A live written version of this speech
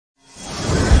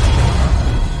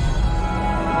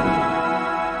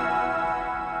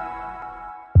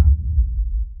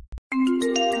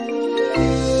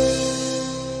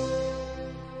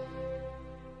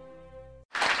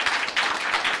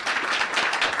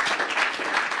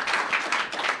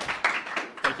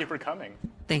you for coming.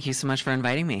 Thank you so much for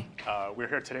inviting me. We're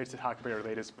here today to talk about your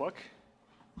latest book,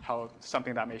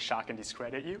 something that may shock and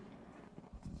discredit you.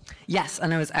 Yes,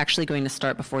 and I was actually going to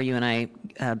start before you and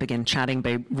I begin chatting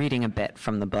by reading a bit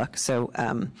from the book. So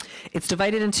it's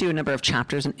divided into a number of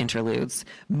chapters and interludes,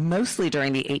 mostly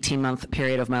during the 18-month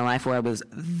period of my life where I was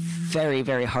very,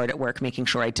 very hard at work making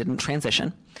sure I didn't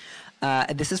transition.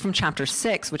 This is from chapter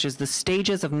 6, which is the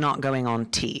stages of not going on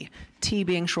T. T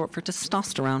being short for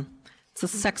testosterone. It's a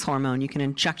sex hormone. You can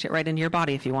inject it right into your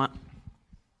body if you want.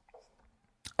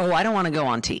 Oh, I don't want to go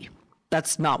on T.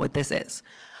 That's not what this is.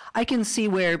 I can see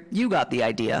where you got the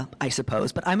idea, I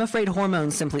suppose, but I'm afraid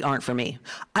hormones simply aren't for me.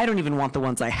 I don't even want the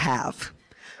ones I have.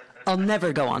 I'll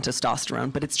never go on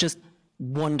testosterone, but it's just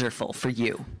wonderful for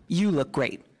you. You look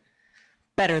great.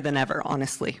 Better than ever,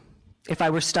 honestly. If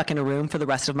I were stuck in a room for the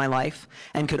rest of my life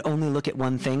and could only look at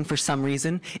one thing for some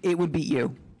reason, it would be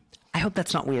you. I hope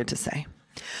that's not weird to say.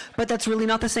 But that's really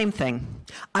not the same thing.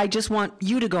 I just want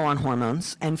you to go on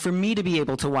hormones and for me to be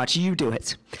able to watch you do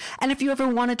it. And if you ever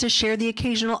wanted to share the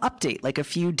occasional update, like a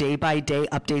few day-by-day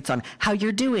updates on how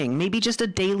you're doing, maybe just a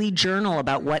daily journal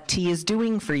about what tea is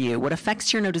doing for you, what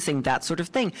effects you're noticing, that sort of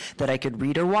thing, that I could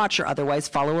read or watch or otherwise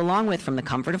follow along with from the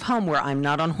comfort of home where I'm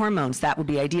not on hormones, that would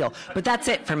be ideal. But that's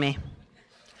it for me.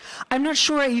 I'm not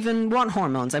sure I even want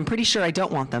hormones. I'm pretty sure I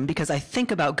don't want them because I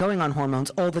think about going on hormones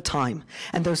all the time.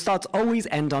 And those thoughts always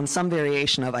end on some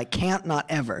variation of I can't, not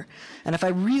ever. And if I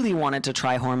really wanted to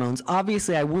try hormones,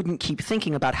 obviously I wouldn't keep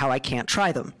thinking about how I can't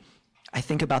try them. I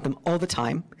think about them all the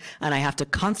time, and I have to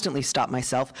constantly stop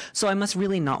myself, so I must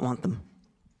really not want them.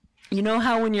 You know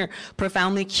how when you're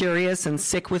profoundly curious and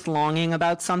sick with longing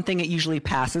about something, it usually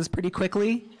passes pretty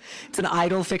quickly? It's an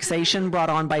idle fixation brought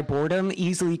on by boredom,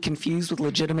 easily confused with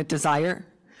legitimate desire.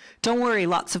 Don't worry,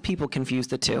 lots of people confuse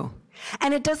the two.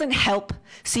 And it doesn't help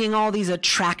seeing all these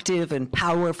attractive and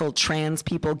powerful trans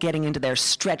people getting into their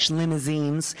stretch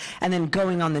limousines and then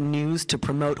going on the news to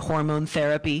promote hormone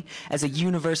therapy as a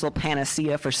universal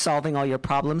panacea for solving all your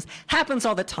problems. Happens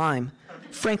all the time.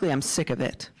 Frankly, I'm sick of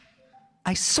it.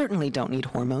 I certainly don't need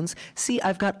hormones. See,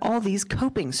 I've got all these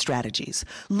coping strategies.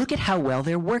 Look at how well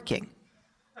they're working.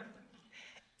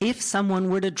 If someone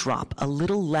were to drop a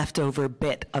little leftover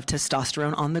bit of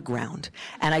testosterone on the ground,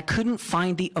 and I couldn't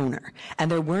find the owner, and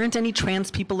there weren't any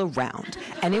trans people around,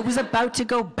 and it was about to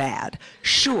go bad,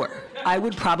 sure, I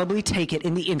would probably take it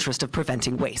in the interest of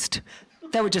preventing waste.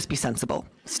 That would just be sensible,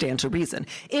 stand to reason.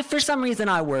 If for some reason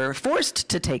I were forced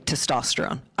to take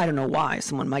testosterone, I don't know why,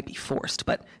 someone might be forced,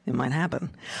 but it might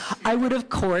happen, I would of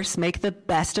course make the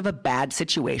best of a bad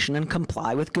situation and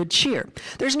comply with good cheer.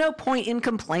 There's no point in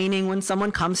complaining when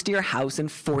someone comes to your house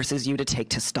and forces you to take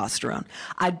testosterone.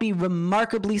 I'd be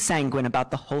remarkably sanguine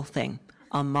about the whole thing.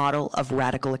 A model of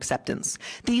radical acceptance.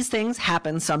 These things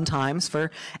happen sometimes for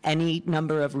any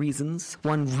number of reasons.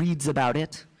 One reads about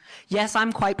it. Yes,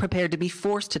 I'm quite prepared to be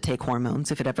forced to take hormones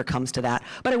if it ever comes to that,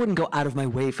 but I wouldn't go out of my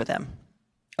way for them.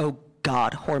 Oh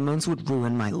God, hormones would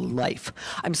ruin my life.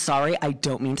 I'm sorry, I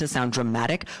don't mean to sound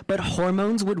dramatic, but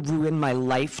hormones would ruin my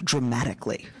life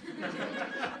dramatically.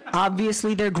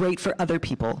 Obviously, they're great for other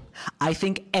people. I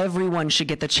think everyone should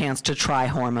get the chance to try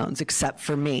hormones, except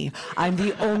for me. I'm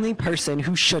the only person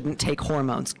who shouldn't take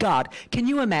hormones. God, can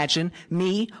you imagine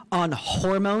me on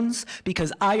hormones?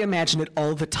 Because I imagine it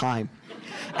all the time.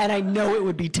 And I know it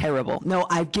would be terrible. No,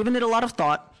 I've given it a lot of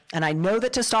thought, and I know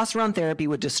that testosterone therapy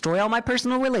would destroy all my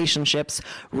personal relationships,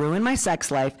 ruin my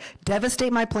sex life,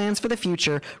 devastate my plans for the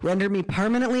future, render me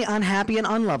permanently unhappy and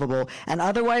unlovable, and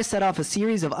otherwise set off a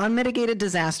series of unmitigated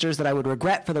disasters that I would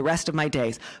regret for the rest of my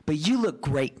days. But you look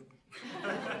great.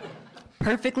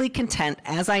 Perfectly content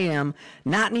as I am,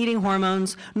 not needing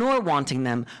hormones, nor wanting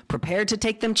them, prepared to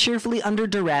take them cheerfully under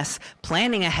duress,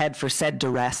 planning ahead for said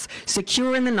duress,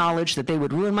 secure in the knowledge that they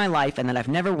would ruin my life and that I've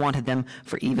never wanted them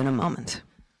for even a moment.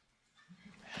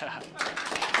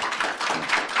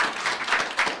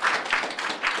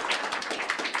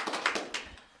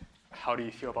 How do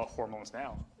you feel about hormones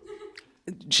now?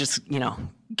 Just,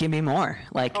 give me more.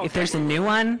 Like, okay. If there's a new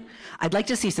one, I'd like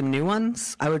to see some new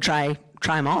ones. I would try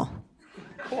them all.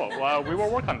 Cool. Well, we will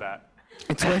work on that.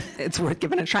 It's worth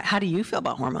giving it a try. How do you feel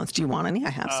about hormones? Do you want any? I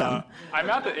have some. I'm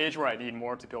at the age where I need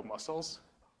more to build muscles.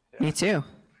 Yeah. Me too.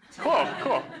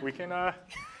 Cool. We can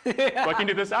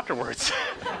do this afterwards.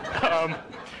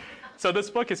 So this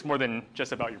book is more than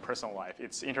just about your personal life.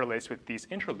 It's interlaced with these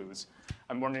interludes.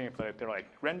 I'm wondering if they're like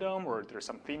random or there's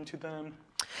some theme to them.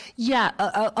 Yeah,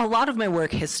 a lot of my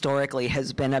work historically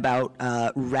has been about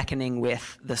reckoning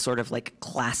with the sort of like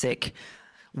classic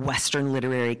Western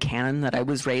literary canon that I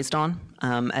was raised on.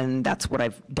 And that's what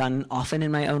I've done often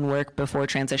in my own work before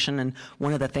transition. And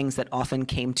one of the things that often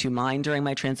came to mind during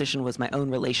my transition was my own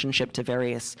relationship to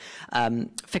various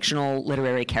fictional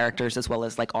literary characters, as well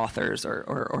as like authors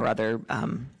or other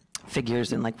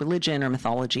figures in like religion or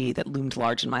mythology that loomed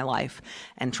large in my life,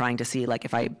 and trying to see like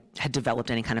if I had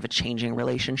developed any kind of a changing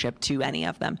relationship to any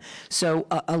of them. So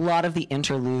a lot of the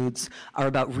interludes are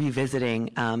about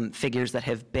revisiting figures that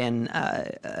have been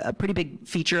a pretty big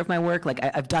feature of my work. Like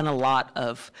I've done a lot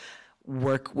of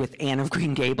work with Anne of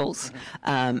Green Gables,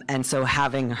 and so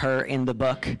having her in the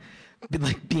book,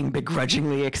 like being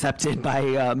begrudgingly accepted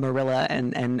by Marilla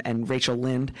and Rachel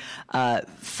Lynde,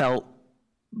 felt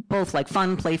both like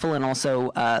fun, playful, and also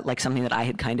like something that I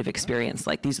had kind of experienced.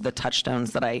 Like these are the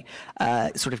touchstones that I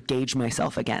sort of gauge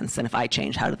myself against, and if I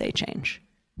change, how do they change?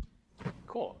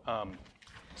 Cool.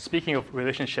 Speaking of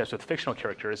relationships with fictional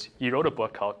characters, you wrote a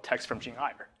book called Text from Jing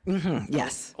Eyre.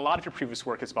 Yes. A lot of your previous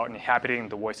work is about inhabiting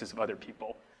the voices of other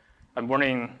people. I'm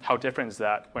wondering how different is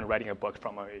that when writing a book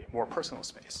from a more personal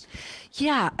space?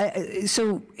 Yeah,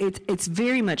 so it's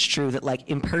very much true that like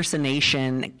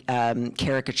impersonation,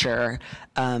 caricature,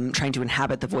 trying to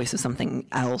inhabit the voice of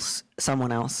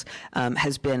someone else,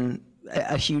 has been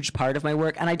a huge part of my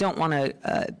work. And I don't want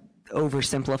to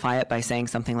oversimplify it by saying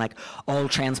something like all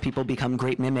trans people become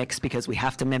great mimics because we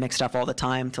have to mimic stuff all the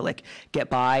time to like get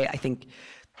by. I think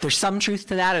there's some truth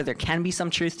to that, or there can be some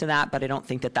truth to that, but I don't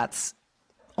think that that's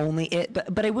only it.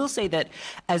 But I will say that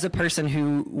as a person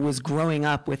who was growing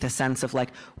up with a sense of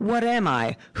like, what am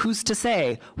I? Who's to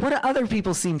say? What do other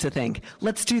people seem to think?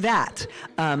 Let's do that.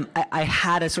 I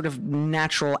had a sort of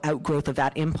natural outgrowth of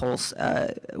that impulse,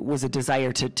 was a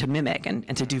desire to mimic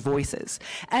and to do voices.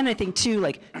 And I think too,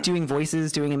 like doing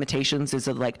voices, doing imitations is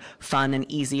a like fun and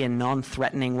easy and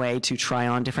non-threatening way to try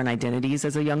on different identities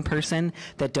as a young person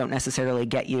that don't necessarily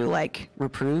get you like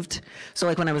reproved. So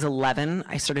like when I was 11,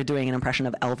 I started doing an impression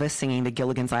of Elvis singing the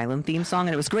Gilligan's Island theme song,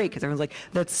 and it was great because everyone's like,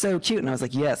 that's so cute. And I was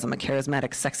like, yes, I'm a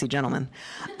charismatic, sexy gentleman.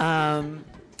 And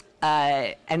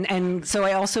so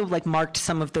I also like marked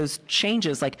some of those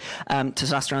changes, like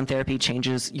testosterone therapy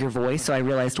changes your voice. So I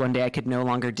realized one day I could no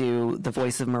longer do the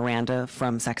voice of Miranda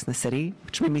from Sex and the City,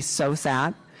 which made me so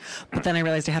sad. But then I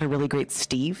realized I had a really great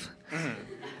Steve.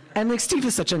 And like Steve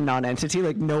is such a non-entity.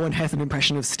 Like no one has an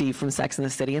impression of Steve from Sex and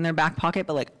the City in their back pocket,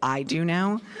 but like I do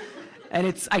now. And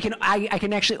I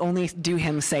can actually only do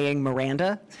him saying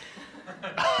Miranda.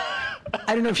 I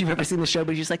don't know if you've ever seen the show,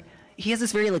 but he's just like, he has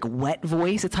this very like wet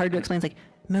voice. It's hard to explain. It's like,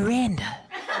 Miranda.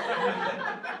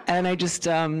 And I just,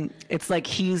 it's like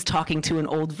he's talking to an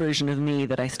old version of me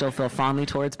that I still feel fondly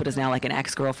towards, but is now like an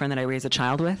ex-girlfriend that I raised a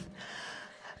child with.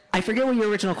 I forget what your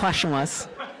original question was,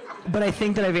 but I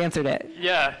think that I've answered it.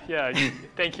 Yeah,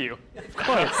 thank you. Of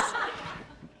course.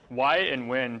 Why and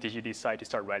when did you decide to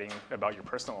start writing about your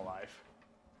personal life?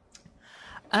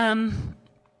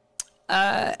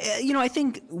 I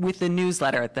think with the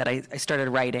newsletter that I started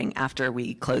writing after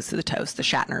we closed to the toast, the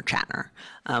Shatner Chatner,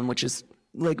 which is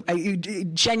like,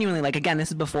 genuinely, like, again, this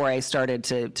is before I started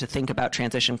to think about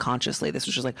transition consciously. This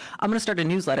was just like, I'm going to start a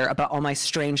newsletter about all my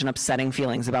strange and upsetting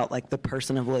feelings about like the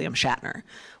person of William Shatner,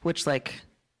 which like,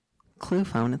 clue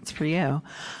phone, it's for you.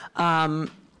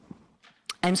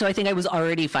 And so I think I was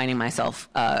already finding myself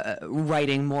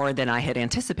writing more than I had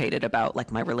anticipated about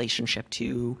like my relationship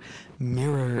to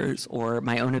mirrors or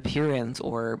my own appearance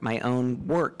or my own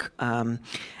work. And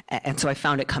so I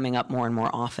found it coming up more and more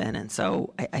often. And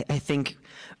so I think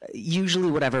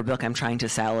usually whatever book I'm trying to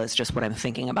sell is just what I'm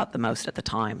thinking about the most at the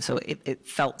time. So it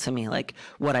felt to me like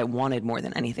what I wanted more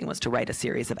than anything was to write a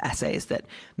series of essays that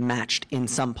matched in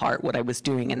some part what I was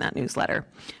doing in that newsletter.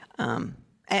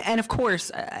 And of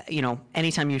course,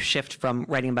 anytime you shift from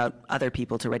writing about other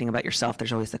people to writing about yourself,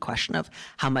 there's always the question of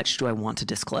how much do I want to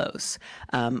disclose?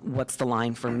 What's the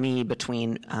line for me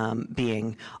between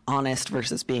being honest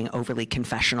versus being overly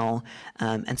confessional?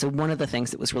 And so one of the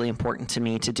things that was really important to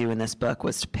me to do in this book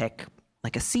was to pick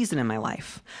like a season in my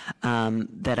life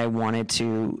that I wanted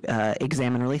to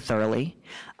examine really thoroughly.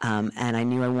 And I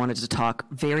knew I wanted to talk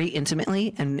very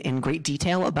intimately and in great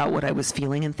detail about what I was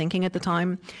feeling and thinking at the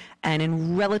time, and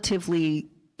in relatively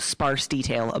sparse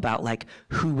detail about like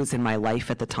who was in my life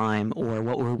at the time or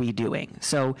what were we doing.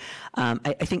 So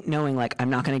I think knowing like I'm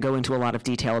not going to go into a lot of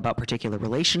detail about particular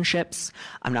relationships,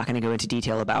 I'm not going to go into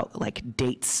detail about like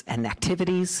dates and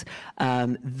activities,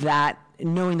 that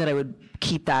knowing that I would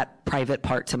keep that private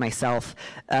part to myself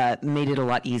made it a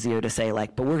lot easier to say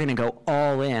like, but we're going to go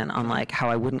all in on like how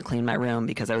I wouldn't clean my room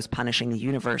because I was punishing the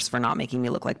universe for not making me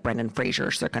look like Brendan Fraser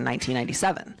circa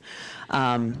 1997.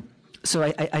 So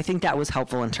I think that was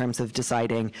helpful in terms of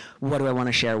deciding what do I want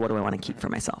to share, what do I want to keep for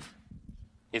myself.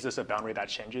 Is this a boundary that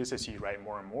changes as you write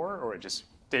more and more, or just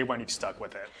day one you've stuck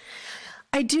with it?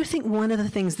 I do think one of the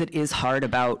things that is hard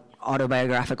about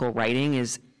autobiographical writing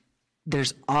is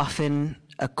there's often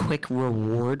a quick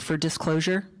reward for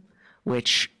disclosure,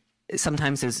 which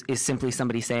sometimes is simply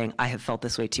somebody saying, I have felt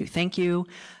this way too, thank you.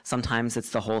 Sometimes it's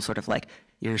the whole sort of like,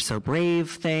 you're so brave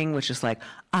thing, which is like,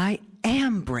 I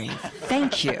am brave,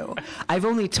 thank you. I've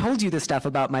only told you the stuff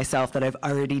about myself that I've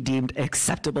already deemed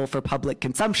acceptable for public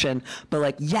consumption, but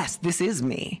like, yes, this is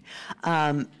me.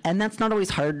 And that's not always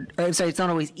hard, or I'm sorry, it's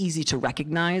not always easy to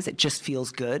recognize, it just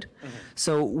feels good. Mm-hmm.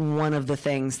 So one of the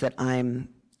things that I'm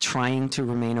trying to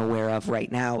remain aware of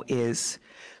right now is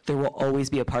there will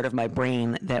always be a part of my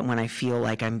brain that when I feel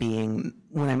like when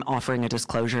I'm offering a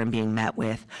disclosure and being met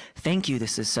with, thank you,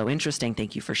 this is so interesting,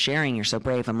 thank you for sharing, you're so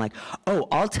brave, I'm like, oh,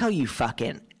 I'll tell you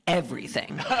fucking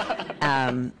everything.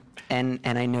 And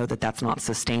I know that that's not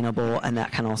sustainable, and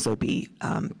that can also be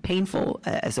painful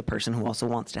as a person who also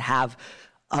wants to have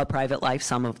a private life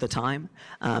some of the time.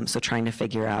 So trying to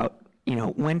figure out,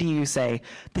 when do you say,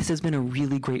 this has been a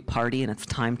really great party and it's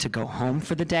time to go home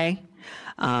for the day?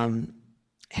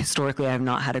 Historically, I have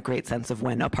not had a great sense of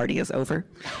when a party is over.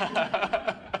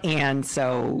 And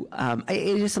so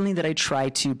it is something that I try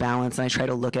to balance, and I try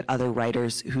to look at other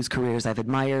writers whose careers I've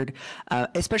admired,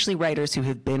 especially writers who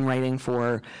have been writing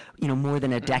for more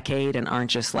than a decade and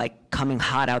aren't just like coming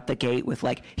hot out the gate with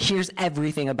like, here's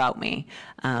everything about me,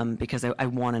 because I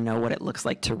want to know what it looks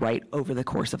like to write over the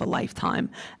course of a lifetime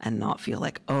and not feel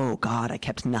like, oh God, I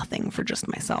kept nothing for just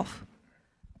myself.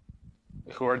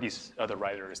 Who are these other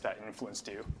writers that influenced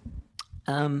you?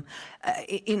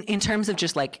 In terms of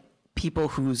just like people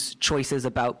whose choices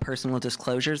about personal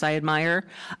disclosures I admire,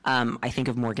 I think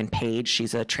of Morgan Page.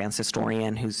 She's a trans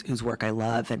historian whose work I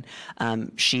love, and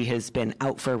she has been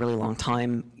out for a really long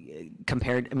time.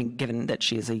 Given that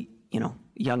she is a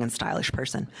young and stylish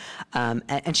person,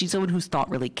 and she's someone who's thought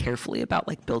really carefully about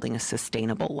like building a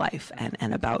sustainable life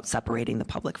and about separating the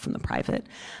public from the private.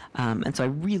 And so I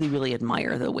really, really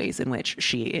admire the ways in which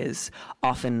she is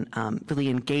often really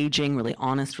engaging, really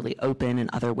honest, really open, and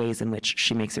other ways in which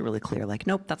she makes it really clear, like,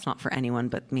 nope, that's not for anyone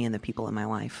but me and the people in my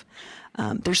life.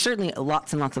 There's certainly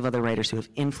lots and lots of other writers who have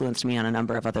influenced me on a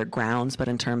number of other grounds, but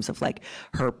in terms of like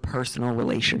her personal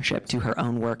relationship to her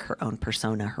own work, her own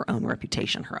persona, her own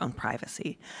reputation, her own privacy,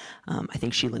 I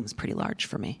think she looms pretty large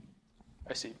for me.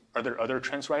 I see. Are there other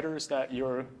trans writers that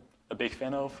you're a big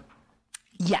fan of?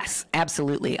 Yes,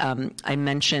 absolutely. I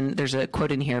mentioned, there's a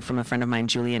quote in here from a friend of mine,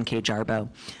 Julian K. Jarboe,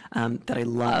 that I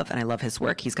love, and I love his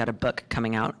work. He's got a book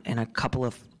coming out in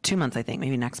 2 months, I think,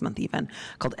 maybe next month even,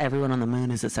 called Everyone on the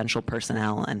Moon is Essential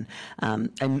Personnel. And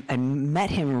I met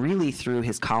him really through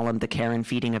his column, The Care and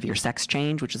Feeding of Your Sex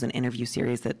Change, which is an interview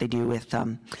series that they do with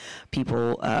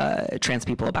trans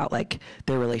people about like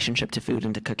their relationship to food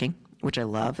and to cooking, which I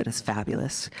love and is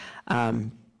fabulous.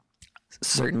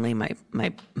 Certainly my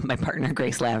partner,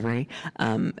 Grace Lavery,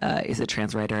 is a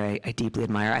trans writer I deeply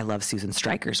admire. I love Susan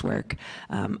Stryker's work.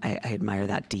 I admire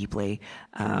that deeply.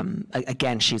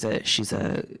 Again,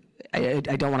 I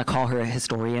don't want to call her a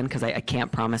historian because I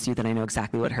can't promise you that I know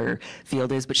exactly what her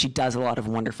field is, but she does a lot of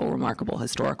wonderful, remarkable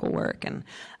historical work. And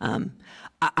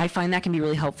I find that can be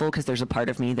really helpful because there's a part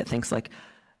of me that thinks like,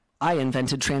 I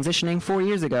invented transitioning 4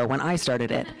 years ago when I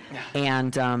started it.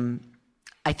 And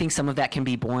I think some of that can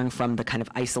be born from the kind of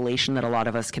isolation that a lot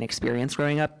of us can experience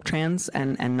growing up trans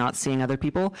and not seeing other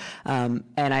people. And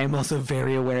I am also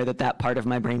very aware that that part of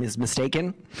my brain is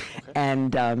mistaken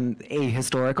and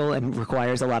ahistorical and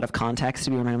requires a lot of context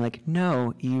to be when I'm like,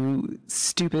 no, you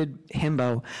stupid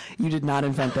himbo, you did not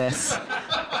invent this.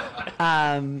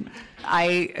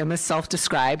 I am a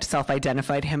self-described,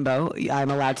 self-identified himbo.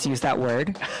 I'm allowed to use that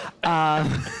word.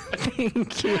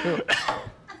 Thank you.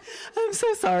 I'm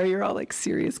so sorry. You're all like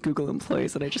serious Google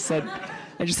employees, and I just said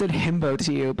himbo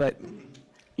to you, but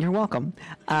you're welcome.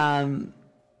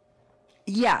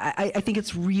 Yeah, I think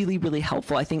it's really, really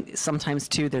helpful. I think sometimes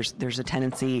too, there's a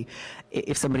tendency,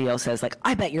 if somebody else says like,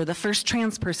 I bet you're the first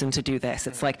trans person to do this.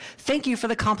 It's like, thank you for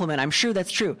the compliment. I'm sure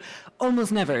that's true.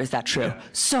 Almost never is that true. Yeah.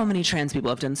 So many trans people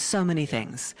have done so many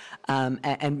things.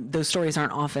 And those stories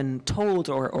aren't often told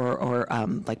or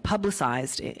like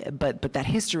publicized, but that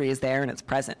history is there and it's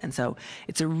present. And so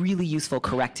it's a really useful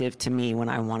corrective to me when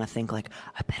I want to think like,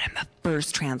 I bet I'm the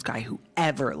first trans guy who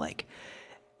ever like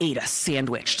ate a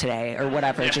sandwich today or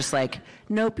whatever. Yeah. Just like,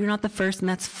 nope, you're not the first, and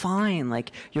that's fine.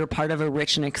 Like, you're part of a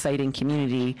rich and exciting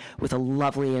community with a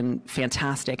lovely and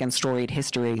fantastic and storied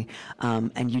history,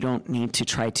 and you don't need to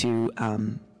try to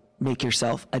make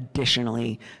yourself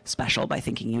additionally special by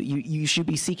thinking you should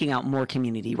be seeking out more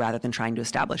community rather than trying to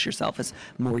establish yourself as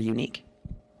more unique.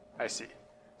 I see.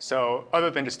 So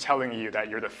other than just telling you that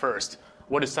you're the first,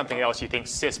 what is something else you think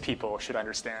cis people should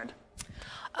understand?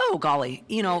 Oh, golly.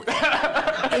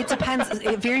 It depends.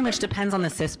 It very much depends on the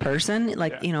cis person.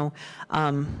 Like,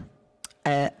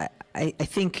 I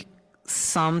think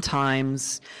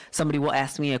sometimes somebody will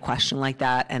ask me a question like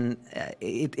that, and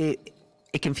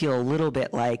it can feel a little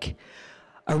bit like,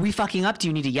 are we fucking up? Do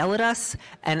you need to yell at us?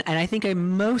 And I think I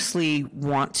mostly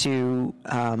want to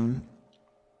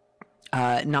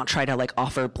not try to like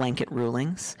offer blanket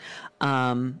rulings.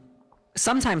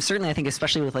 Sometimes, certainly, I think,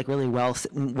 especially with like really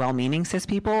well-meaning cis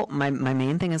people, my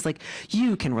main thing is like,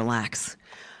 you can relax.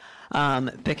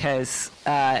 Because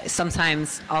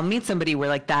sometimes I'll meet somebody where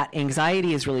like that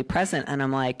anxiety is really present, and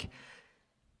I'm like,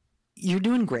 you're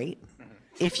doing great.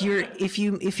 If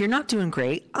you're not doing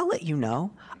great, I'll let you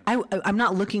know. I'm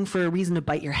not looking for a reason to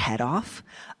bite your head off.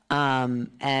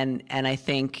 And I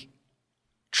think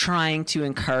trying to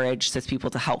encourage cis people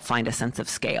to help find a sense of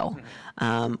scale,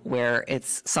 where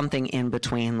it's something in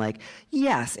between, like,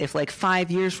 yes, if like 5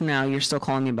 years from now you're still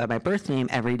calling me by my birth name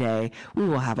every day, we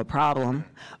will have a problem.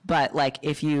 But like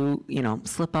if you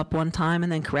slip up one time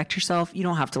and then correct yourself, you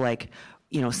don't have to like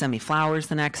send me flowers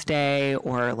the next day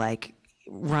or like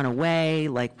run away.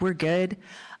 Like, we're good.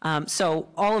 So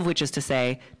all of which is to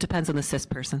say, depends on the cis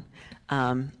person.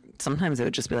 Sometimes it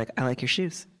would just be like, I like your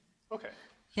shoes. Okay.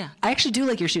 Yeah, I actually do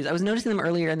like your shoes. I was noticing them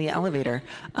earlier in the elevator.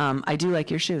 I do like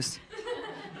your shoes.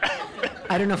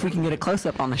 I don't know if we can get a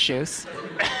close-up on the shoes,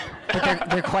 but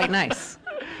they're quite nice.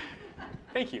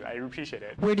 Thank you. I appreciate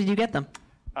it. Where did you get them?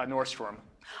 Nordstrom.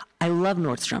 I love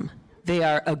Nordstrom. They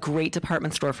are a great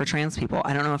department store for trans people.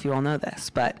 I don't know if you all know this,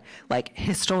 but like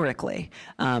historically,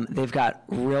 they've got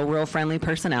real friendly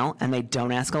personnel, and they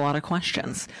don't ask a lot of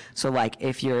questions. So like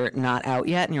if you're not out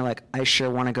yet and you're like, I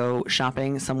sure want to go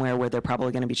shopping somewhere where they're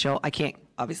probably going to be chill. I can't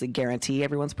obviously guarantee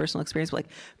everyone's personal experience, but like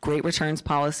great returns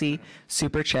policy,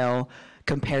 super chill.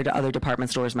 Compared to other department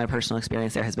stores, my personal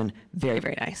experience there has been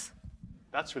very nice.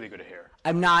 That's really good to hear.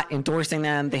 I'm not endorsing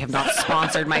them. They have not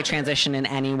sponsored my transition in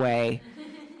any way.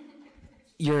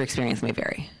 Your experience may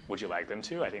vary. Would you like them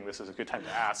to? I think this is a good time to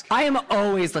ask. I am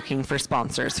always looking for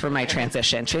sponsors for my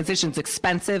transition. Transition's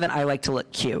expensive, and I like to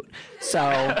look cute.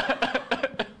 So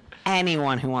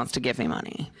anyone who wants to give me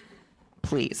money,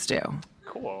 please do.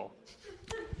 Cool.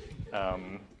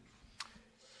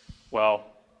 Well,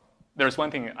 there's one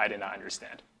thing I did not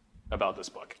understand about this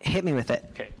book. Hit me with it.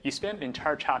 Okay, you spend an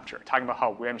entire chapter talking about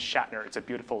how William Shatner is a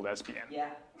beautiful lesbian. Yeah.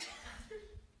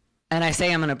 And I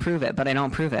say I'm going to prove it, but I don't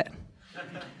prove it.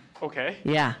 Okay.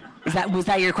 Yeah. Was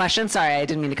that your question? Sorry, I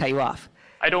didn't mean to cut you off.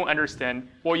 I don't understand.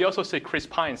 Well, you also say Chris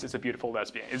Pines is a beautiful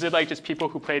lesbian. Is it like just people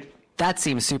who played? That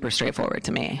seems super straightforward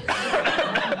to me.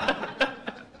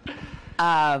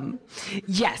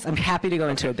 Yes, I'm happy to go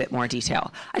into a bit more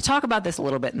detail. I talk about this a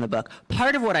little bit in the book.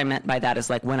 Part of what I meant by that is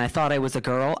like when I thought I was a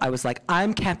girl, I was like,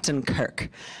 I'm Captain Kirk.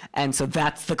 And so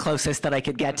that's the closest that I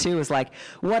could get to is like,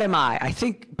 what am I? I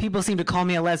think people seem to call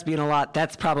me a lesbian a lot.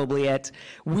 That's probably it.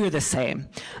 We're the same.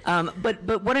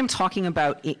 But what I'm talking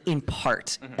about in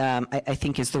part, I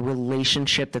think is the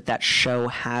relationship that show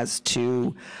has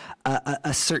to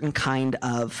a certain kind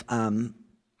of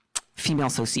female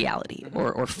sociality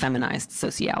or feminized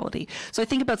sociality. So I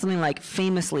think about something like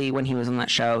famously when he was on that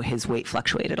show, his weight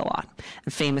fluctuated a lot.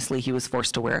 And famously he was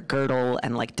forced to wear a girdle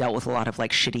and like dealt with a lot of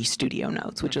like shitty studio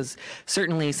notes, which is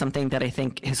certainly something that I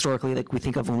think historically like we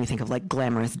think of when we think of like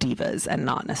glamorous divas and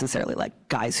not necessarily like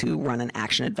guys who run an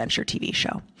action adventure TV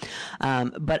show.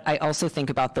 But I also think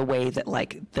about the way that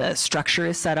like the structure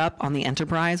is set up on the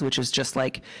Enterprise, which is just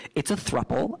like, it's a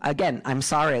throuple. Again, I'm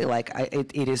sorry, like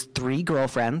it is 3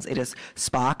 girlfriends. It is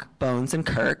Spock, Bones, and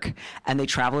Kirk, and they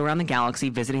travel around the galaxy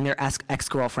visiting their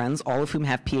ex-girlfriends, all of whom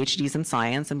have PhDs in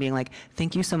science, and being like,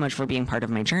 thank you so much for being part of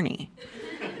my journey.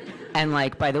 And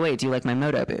like, by the way, do you like my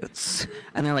moto boots?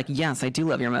 And they're like, yes, I do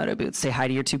love your moto boots. Say hi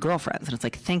to your 2 girlfriends. And it's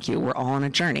like, thank you, we're all on a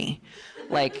journey.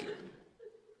 Like,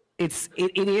 it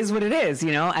is what it is,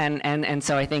 you know? And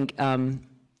so I think,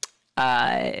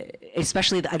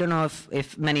 especially, I don't know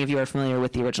if many of you are familiar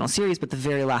with the original series, but the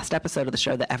very last episode of the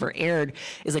show that ever aired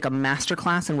is like a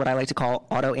masterclass in what I like to call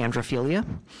autoandrophilia,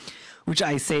 which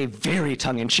I say very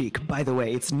tongue-in-cheek, by the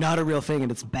way. It's not a real thing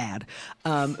and it's bad.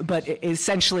 But it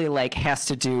essentially like has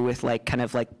to do with like kind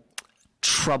of like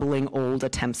troubling old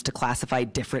attempts to classify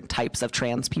different types of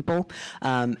trans people,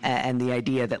 and the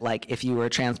idea that like if you were a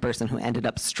trans person who ended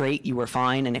up straight, you were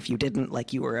fine, and if you didn't,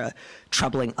 like you were a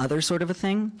troubling other sort of a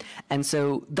thing. And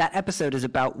so that episode is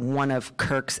about one of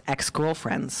Kirk's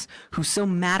ex-girlfriends who's so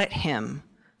mad at him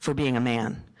for being a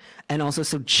man, and also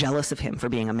so jealous of him for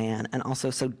being a man, and also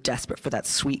so desperate for that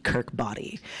sweet Kirk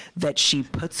body that she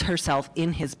puts herself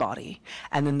in his body.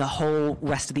 And then the whole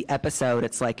rest of the episode,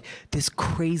 it's like this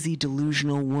crazy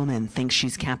delusional woman thinks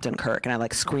she's Captain Kirk, and I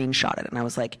like screenshot it, and I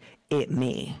was like, it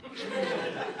me.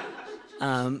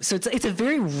 So it's a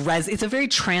very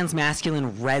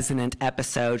transmasculine, resonant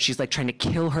episode. She's like trying to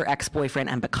kill her ex-boyfriend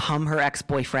and become her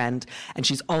ex-boyfriend, and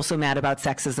she's also mad about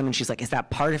sexism. And she's like, "Is that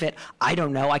part of it? I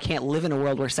don't know. I can't live in a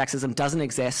world where sexism doesn't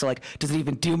exist. So like, does it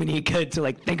even do me any good to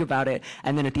like think about it?"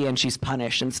 And then at the end, she's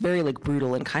punished, and it's very like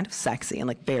brutal and kind of sexy and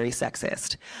like very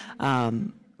sexist.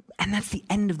 And that's the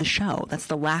end of the show. That's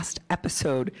the last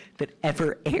episode that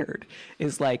ever aired.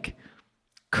 Is like,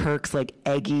 Kirk's like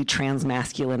eggy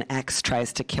transmasculine ex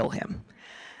tries to kill him.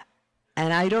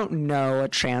 And I don't know a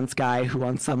trans guy who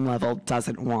on some level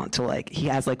doesn't want to like, he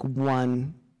has like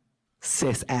one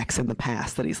cis ex in the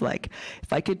past that he's like,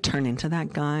 if I could turn into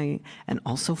that guy and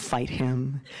also fight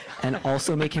him and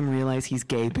also make him realize he's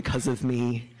gay because of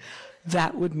me,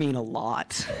 that would mean a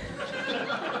lot.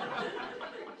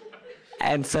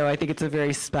 And so I think it's a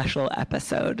very special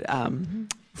episode.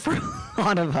 For a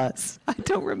lot of us. I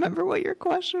don't remember what your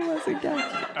question was again.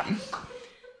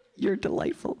 You're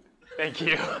delightful. Thank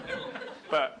you.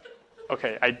 But,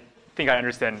 okay, I think I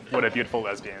understand what a beautiful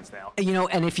lesbian is now. You know,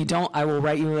 and if you don't, I will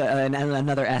write you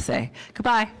another essay.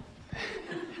 Goodbye.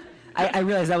 I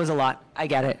realize that was a lot. I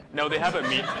get it. No, they have a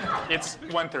meet. It's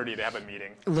 1:30. They have a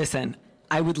meeting. Listen,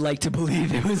 I would like to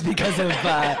believe it was because of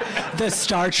the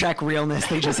Star Trek realness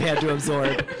they just had to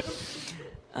absorb.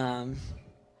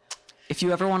 If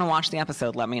you ever want to watch the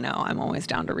episode, let me know. I'm always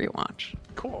down to rewatch.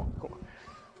 Cool.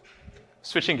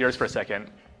 Switching gears for a second,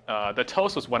 the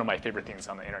toast was one of my favorite things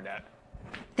on the internet.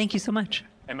 Thank you so much.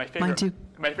 And Mine too.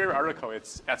 My favorite article,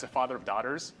 it's as a father of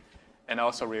daughters, and I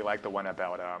also really like the one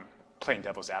about playing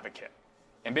devil's advocate.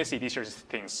 And basically, these are just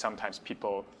things sometimes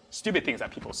stupid things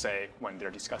that people say when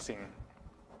they're discussing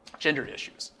gender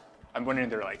issues. I'm wondering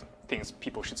if they're like things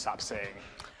people should stop saying.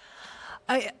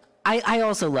 I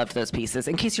also loved those pieces.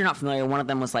 In case you're not familiar, one of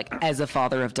them was like, as a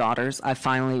father of daughters, I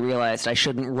finally realized I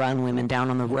shouldn't run women down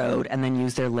on the road and then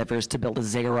use their livers to build a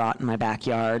ziggurat in my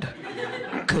backyard.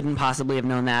 Couldn't possibly have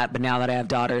known that, but now that I have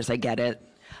daughters, I get it.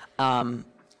 And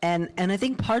I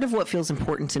think part of what feels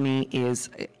important to me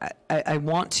is I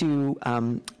want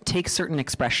to take certain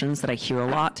expressions that I hear a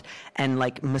lot and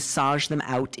like massage them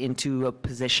out into a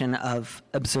position of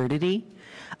absurdity.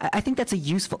 I think that's a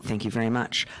useful, thank you very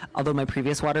much. Although my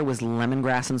previous water was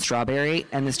lemongrass and strawberry,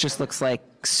 and this just looks like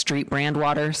street brand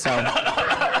water, so.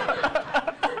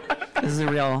 This is a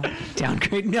real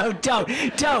downgrade. No, don't.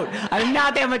 I'm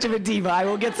not that much of a diva. I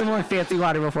will get some more fancy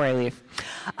water before I leave.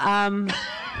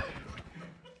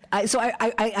 So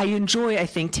I enjoy, I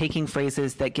think, taking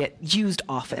phrases that get used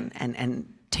often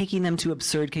and taking them to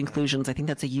absurd conclusions. I think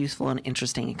that's a useful and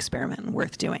interesting experiment and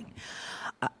worth doing.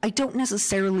 I don't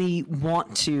necessarily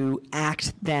want to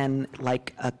act then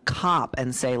like a cop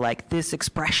and say like, this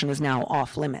expression is now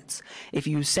off limits. If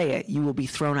you say it, you will be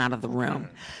thrown out of the room.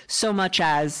 So much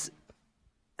as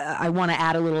I want to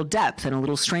add a little depth and a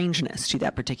little strangeness to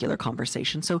that particular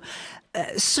conversation. So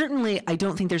certainly I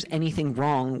don't think there's anything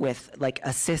wrong with like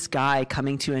a cis guy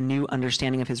coming to a new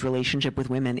understanding of his relationship with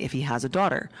women if he has a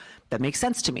daughter. That makes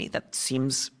sense to me. That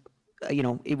seems, you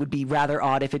know, it would be rather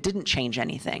odd if it didn't change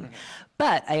anything.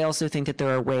 But I also think that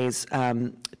there are ways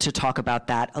to talk about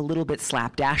that a little bit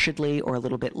slapdashedly or a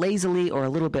little bit lazily or a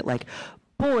little bit like,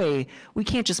 boy, we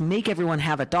can't just make everyone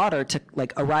have a daughter to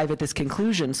like arrive at this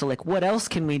conclusion. So like, what else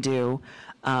can we do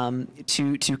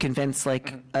to convince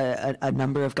like a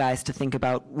number of guys to think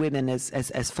about women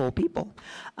as full people?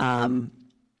 Or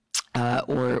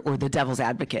the devil's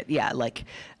advocate. Yeah, like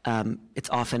it's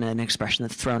often an expression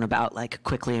that's thrown about like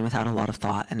quickly and without a lot of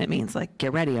thought, and it means like,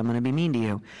 get ready, I'm going to be mean to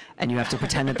you, and you have to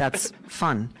pretend that that's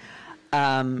fun.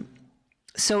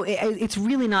 So it's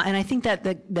really not, and I think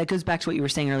that goes back to what you were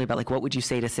saying earlier about like, what would you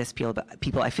say to cis people?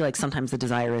 I feel like sometimes the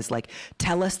desire is like,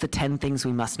 tell us the 10 things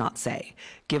we must not say.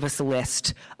 Give us a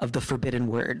list of the forbidden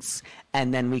words,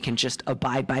 and then we can just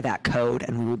abide by that code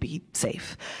and we will be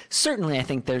safe. Certainly, I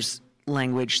think there's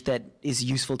language that is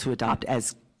useful to adopt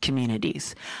as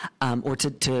communities, or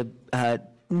to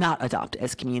not adopt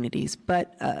as communities,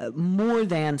 but more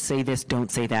than say this, don't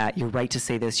say that, you're right to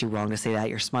say this, you're wrong to say that,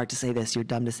 you're smart to say this, you're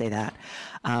dumb to say that.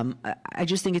 I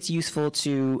just think it's useful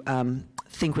to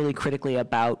think really critically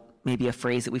about maybe a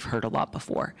phrase that we've heard a lot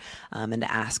before, and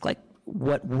to ask like,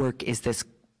 what work is this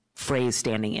phrase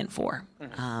standing in for?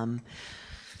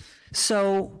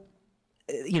 So,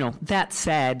 you know, that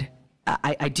said,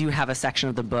 I do have a section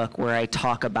of the book where I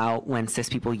talk about when cis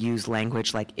people use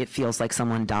language like it feels like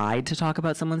someone died to talk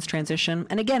about someone's transition.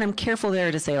 And again, I'm careful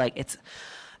there to say like it's,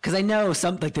 because I know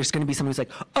there's going to be someone who's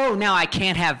like, oh, now I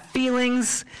can't have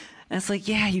feelings. And it's like,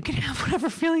 yeah, you can have whatever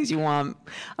feelings you want.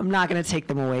 I'm not going to take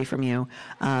them away from you.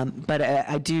 But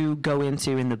I do go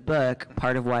into in the book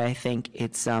part of why I think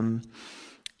it's,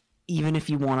 even if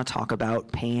you want to talk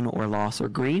about pain or loss or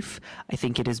grief, I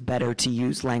think it is better to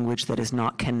use language that is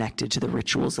not connected to the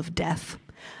rituals of death.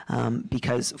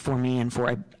 Because for me and for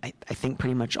I think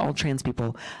pretty much all trans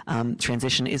people,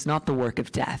 transition is not the work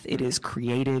of death. It is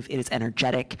creative, it is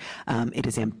energetic, it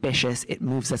is ambitious, it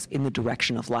moves us in the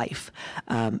direction of life.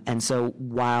 And so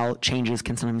while changes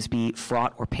can sometimes be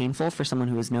fraught or painful for someone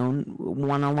who has known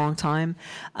one a long time,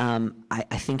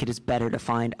 I think it is better to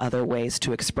find other ways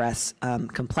to express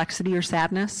complexity or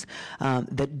sadness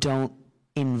that don't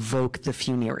invoke the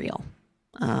funereal.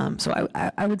 So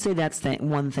I would say that's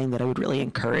one thing that I would really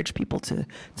encourage people to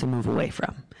move away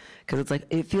from, because it's like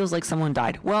it feels like someone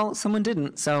died. Well, someone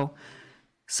didn't, so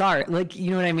sorry. Like,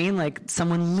 you know what I mean? Like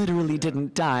someone literally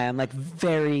didn't die. I'm like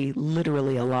very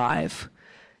literally alive.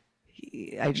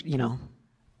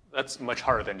 That's much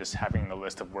harder than just having a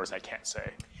list of words I can't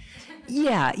say.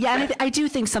 Yeah, and I do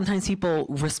think sometimes people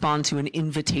respond to an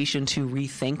invitation to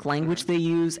rethink language they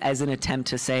use as an attempt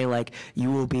to say, like,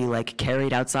 you will be, like,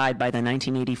 carried outside by the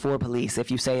 1984 police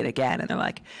if you say it again. And they're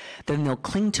like, then they'll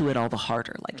cling to it all the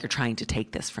harder, like, you're trying to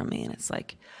take this from me. And it's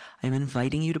like, I'm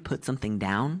inviting you to put something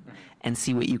down and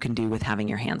see what you can do with having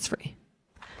your hands free.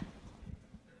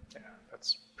 Yeah,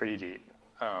 that's pretty deep.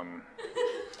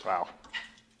 Wow.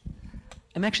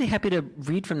 I'm actually happy to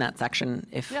read from that section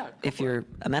if you're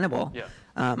amenable. Yeah.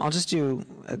 I'll just do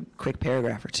a quick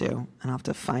paragraph or two, and I'll have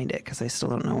to find it because I still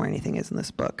don't know where anything is in this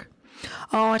book.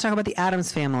 Oh, I talk about the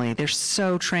Addams family. They're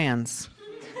so trans.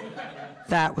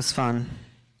 That was fun.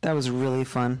 That was really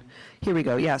fun. Here we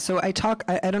go. Yeah, so I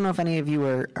don't know if any of you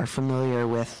are familiar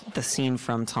with the scene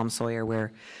from Tom Sawyer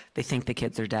where they think the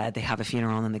kids are dead. They have a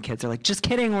funeral, and then the kids are like, just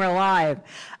kidding, we're alive.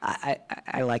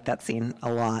 I like that scene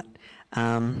a lot.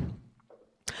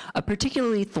 A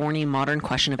particularly thorny modern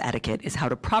question of etiquette is how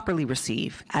to properly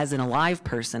receive, as an alive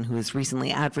person who has recently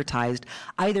advertised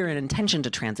either an intention to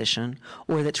transition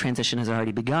or that transition has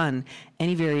already begun,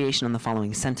 any variation on the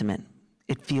following sentiment.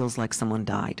 It feels like someone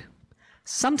died.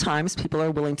 Sometimes people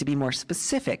are willing to be more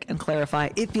specific and clarify,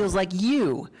 it feels like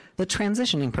you, the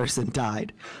transitioning person,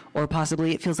 died. Or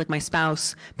possibly it feels like my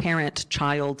spouse, parent,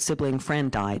 child, sibling,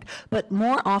 friend died. But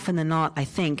more often than not, I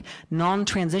think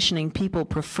non-transitioning people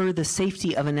prefer the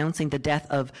safety of announcing the death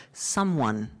of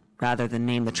someone rather than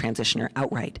name the transitioner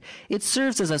outright. It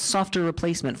serves as a softer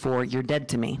replacement for "you're dead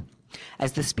to me,"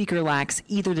 as the speaker lacks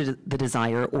either the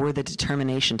desire or the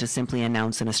determination to simply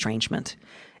announce an estrangement.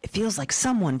 It feels like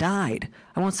someone died.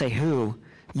 I won't say who.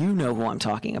 You know who I'm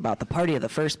talking about, the party of the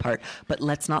first part, but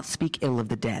let's not speak ill of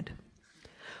the dead.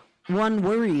 One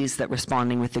worries that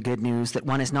responding with the good news that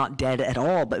one is not dead at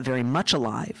all, but very much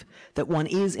alive, that one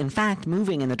is, in fact,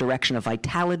 moving in the direction of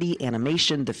vitality,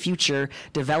 animation, the future,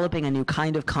 developing a new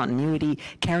kind of continuity,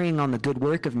 carrying on the good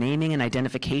work of naming and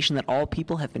identification that all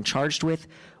people have been charged with,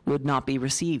 would not be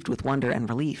received with wonder and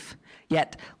relief.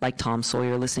 Yet, like Tom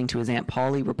Sawyer listening to his Aunt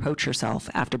Polly reproach herself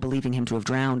after believing him to have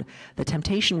drowned, the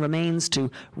temptation remains to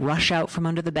rush out from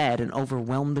under the bed and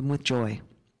overwhelm them with joy.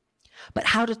 But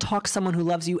how to talk someone who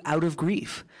loves you out of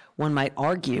grief? One might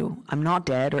argue, I'm not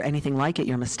dead or anything like it,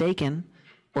 you're mistaken.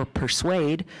 Or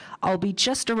persuade, I'll be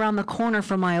just around the corner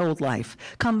from my old life.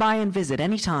 Come by and visit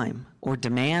any time. Or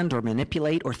demand or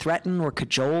manipulate or threaten or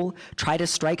cajole, try to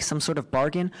strike some sort of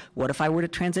bargain. What if I were to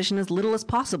transition as little as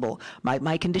possible? Might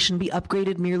my condition be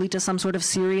upgraded merely to some sort of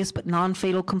serious but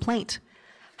non-fatal complaint?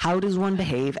 How does one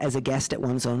behave as a guest at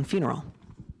one's own funeral?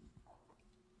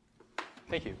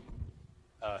 Thank you.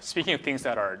 Speaking of things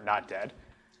that are not dead,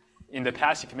 in the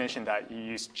past you mentioned that you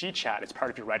use GChat as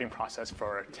part of your writing process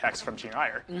for text from Gene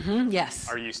Iyer. Yes.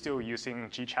 Are you still using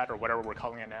GChat or whatever we're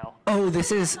calling it now? Oh,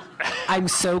 I'm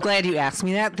so glad you asked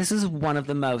me that. This is one of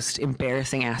the most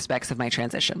embarrassing aspects of my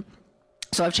transition.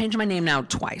 So I've changed my name now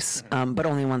twice, but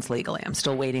only once legally. I'm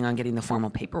still waiting on getting the formal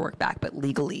paperwork back, but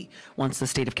legally, once the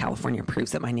state of California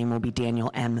approves that my name will be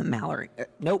Daniel M. Mallory.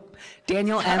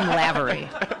 Daniel M. Lavery.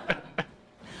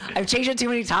 I've changed it too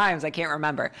many times, I can't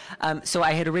remember. So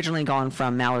I had originally gone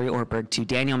from Mallory Ortberg to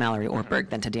Daniel Mallory Ortberg,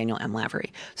 then to Daniel M.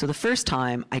 Lavery. So the first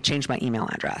time, I changed my email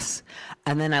address.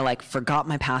 And then I forgot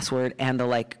my password and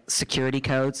the security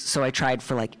codes. So I tried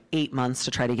for 8 months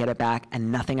to try to get it back,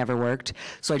 and nothing ever worked.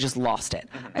 So I just lost it.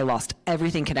 I lost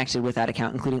everything connected with that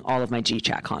account, including all of my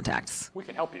GChat contacts. We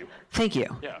can help you. Thank you.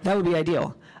 Yeah. That would be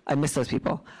ideal. I miss those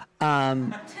people.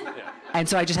 Yeah. And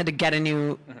so I just had to get a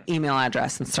new email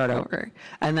address and start over.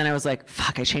 And then I was like,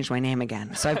 fuck, I changed my name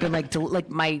again. So I've been like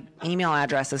my email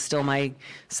address is still my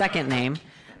second name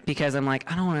because I'm like,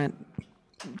 I don't want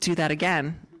to do that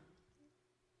again.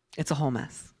 It's a whole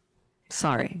mess.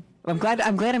 Sorry. I'm glad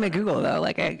I'm at Google though.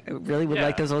 Like I really would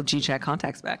like those old GChat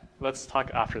contacts back. Let's talk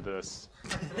after this.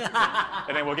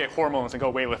 And then we'll get hormones and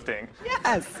go weightlifting.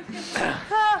 Yes.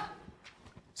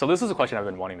 So this is a question I've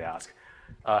been wanting to ask.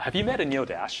 Have you met Anil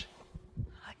Dash?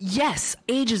 Yes,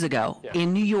 ages ago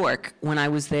in New York when I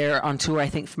was there on tour, I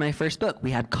think for my first book.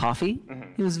 We had coffee.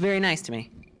 He was very nice to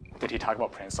me. Did he talk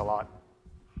about Prince a lot?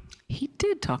 He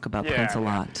did talk about Prince a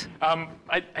lot.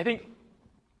 I think...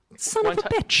 Son of a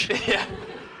bitch. Yeah.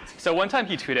 So one time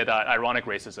he tweeted that ironic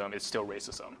racism is still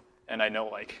racism. And I know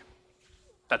like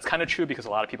that's kind of true because a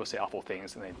lot of people say awful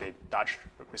things and they dodge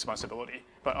responsibility.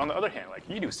 But on the other hand, like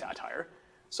you do satire.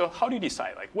 So how do you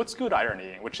decide like what's good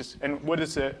irony and what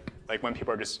is it like when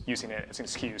people are just using it as an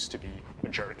excuse to be a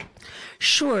jerk?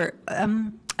 Sure.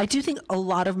 I do think a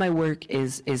lot of my work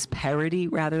is parody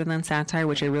rather than satire,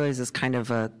 which I realize is kind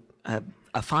of a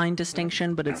fine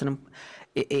distinction, but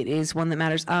it is one that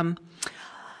matters.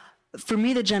 For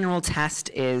me, the general test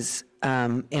is,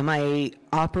 am I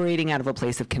operating out of a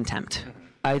place of contempt,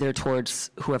 either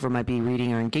towards whoever might be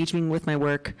reading or engaging with my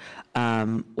work,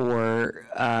 or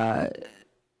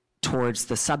towards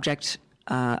the subject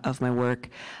of my work?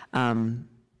 And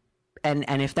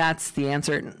if that's the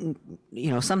answer,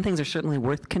 some things are certainly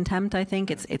worth contempt, I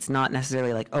think. It's not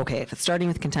necessarily like, okay, if it's starting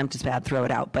with contempt, it's bad, throw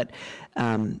it out. But,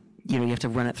 you have to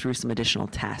run it through some additional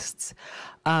tests.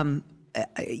 When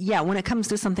it comes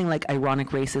to something like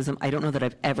ironic racism, I don't know that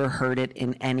I've ever heard it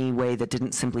in any way that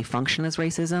didn't simply function as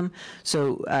racism.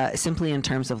 So simply in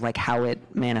terms of like how it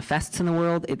manifests in the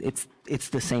world, it's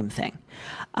the same thing.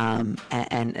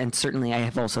 And certainly I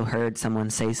have also heard someone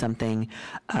say something,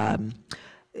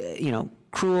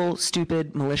 cruel,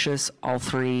 stupid, malicious, all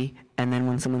three. And then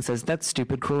when someone says that's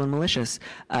stupid, cruel, and malicious,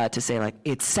 to say like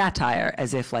it's satire,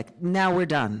 as if like now we're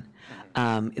done.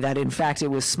 That in fact it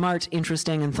was smart,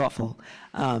 interesting, and thoughtful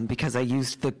because I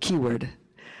used the keyword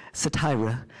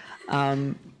satire.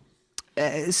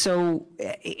 So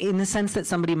in the sense that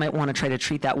somebody might want to try to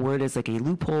treat that word as like a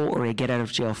loophole or a get out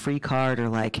of jail free card or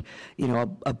like,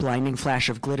 a blinding flash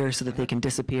of glitter so that they can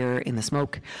disappear in the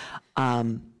smoke. I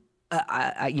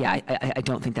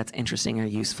don't think that's interesting or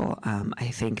useful. I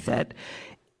think that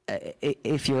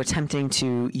if you're attempting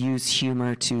to use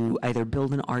humor to either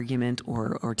build an argument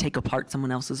or take apart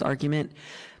someone else's argument,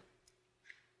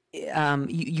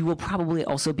 you will probably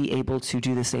also be able to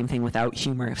do the same thing without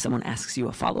humor if someone asks you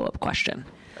a follow-up question.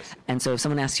 And so if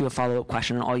someone asks you a follow-up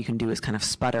question and all you can do is kind of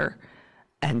sputter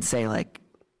and say like,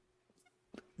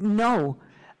 no,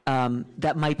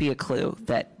 that might be a clue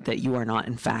that you are not,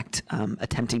 in fact,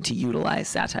 attempting to utilize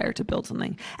satire to build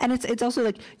something. And it's also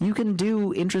like you can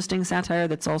do interesting satire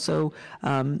that's also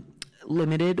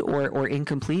limited or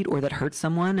incomplete or that hurts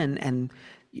someone, and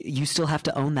you still have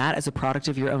to own that as a product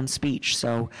of your own speech.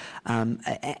 So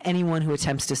anyone who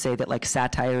attempts to say that like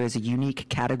satire is a unique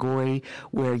category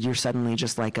where you're suddenly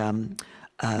just like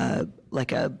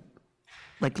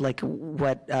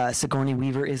what Sigourney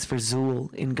Weaver is for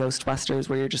Zool in Ghostbusters,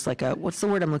 where you're just like, what's the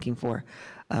word I'm looking for?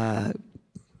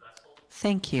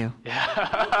 Thank you.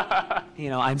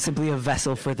 I'm simply a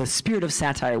vessel for the spirit of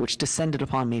satire which descended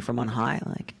upon me from on high.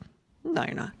 Like, no,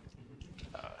 you're not.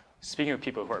 Speaking of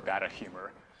people who are bad at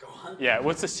humor,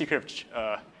 what's the secret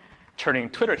of turning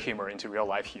Twitter humor into real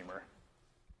life humor?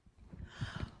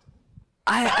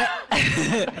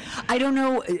 I don't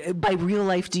know. By real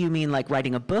life, do you mean like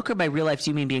writing a book, or by real life,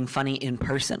 do you mean being funny in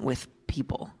person with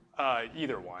people?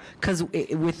 Either one. Because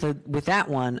with that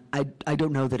one, I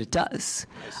don't know that it does.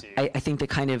 I see. I think the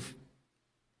kind of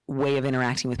way of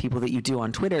interacting with people that you do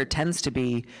on Twitter tends to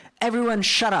be, everyone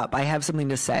shut up, I have something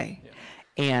to say.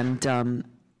 Yeah. And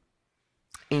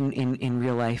in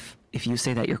real life, if you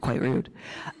say that, you're quite rude.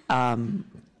 I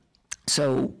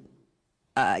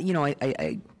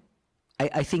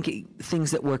think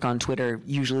things that work on Twitter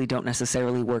usually don't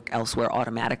necessarily work elsewhere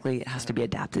automatically. It has to be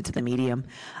adapted to the medium.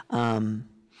 I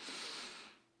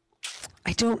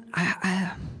do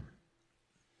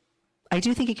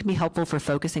think it can be helpful for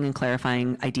focusing and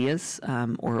clarifying ideas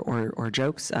or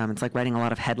jokes. It's like writing a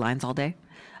lot of headlines all day,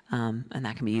 and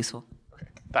that can be useful. Okay.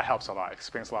 That helps a lot. I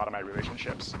experience a lot of my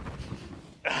relationships.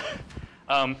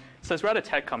 Since we're at a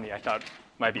tech company, I thought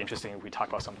might be interesting if we talk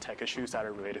about some tech issues that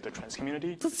are related to the trans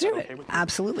community. Let's do it. Okay,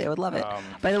 absolutely, I would love it.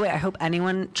 By the way, I hope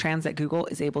anyone trans at Google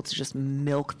is able to just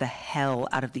milk the hell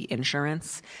out of the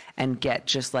insurance and get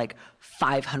just like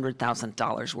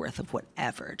 $500,000 worth of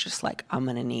whatever. Just like, I'm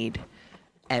gonna need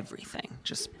everything.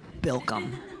 Just bilk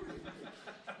 'em.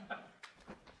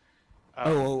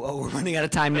 We're running out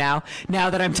of time now. Now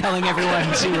that I'm telling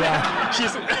everyone to...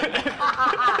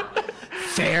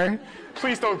 Fair.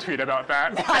 Please don't tweet about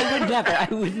that. I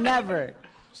would never.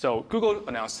 So Google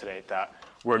announced today that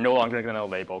we're no longer going to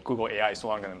label, Google AI is no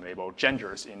longer going to label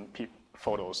genders in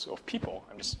photos of people.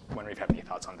 I'm just wondering if you have any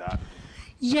thoughts on that.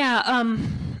 Yeah,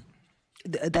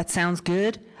 that sounds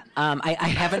good. I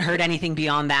haven't heard anything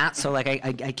beyond that, so like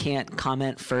I can't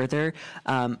comment further.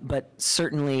 But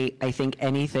certainly, I think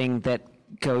anything that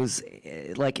goes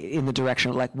like in the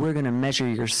direction of like we're going to measure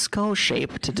your skull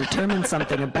shape to determine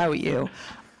something about you,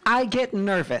 I get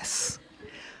nervous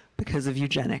because of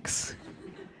eugenics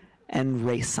and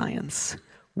race science,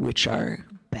 which are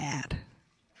bad.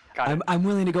 I'm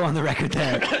willing to go on the record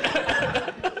there.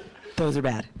 Those are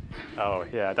bad. Oh,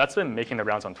 yeah. That's been making the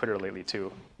rounds on Twitter lately,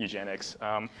 too, eugenics.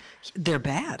 They're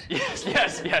bad. Yes.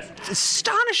 It's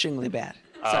astonishingly bad.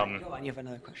 Sorry, go on. You have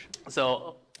another question.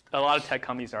 So a lot of tech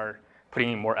companies are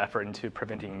putting more effort into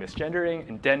preventing misgendering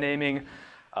and dead naming.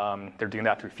 They're doing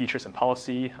that through features and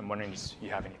policy. I'm wondering if you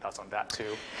have any thoughts on that,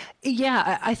 too.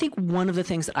 Yeah, I think one of the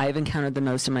things that I've encountered the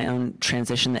most in my own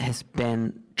transition that has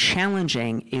been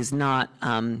challenging is not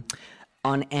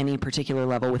on any particular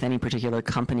level with any particular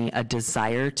company a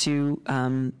desire to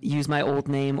use my old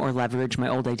name or leverage my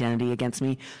old identity against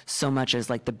me so much as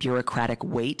like the bureaucratic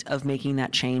weight of making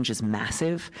that change is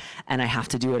massive and I have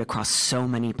to do it across so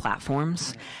many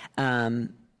platforms.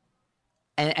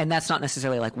 And that's not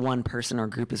necessarily like one person or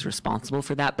group is responsible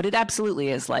for that, but it absolutely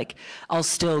is like, I'll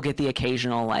still get the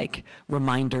occasional like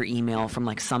reminder email from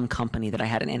like some company that I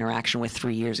had an interaction with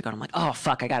 3 years ago. And I'm like, oh,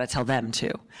 fuck, I got to tell them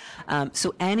too.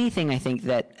 So anything I think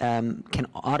that can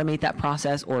automate that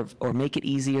process or make it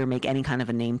easier, make any kind of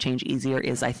a name change easier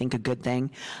is, I think, a good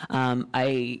thing.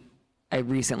 I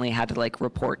recently had to like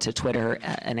report to Twitter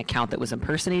an account that was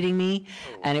impersonating me.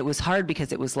 And it was hard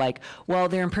because it was like, well,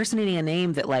 they're impersonating a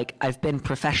name that like I've been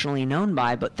professionally known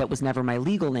by, but that was never my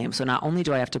legal name. So not only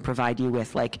do I have to provide you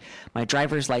with like my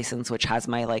driver's license, which has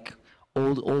my like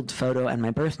old photo and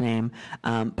my birth name,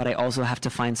 but I also have to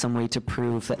find some way to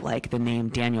prove that like the name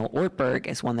Daniel Ortberg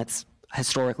is one that's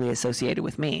historically associated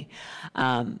with me.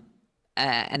 And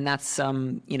that's,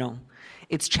 you know,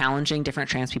 it's challenging. Different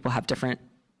trans people have different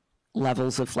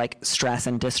levels of like stress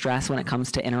and distress when it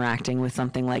comes to interacting with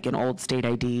something like an old state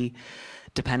ID.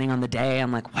 Depending on the day,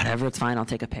 I'm like, whatever, it's fine, I'll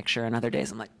take a picture. And other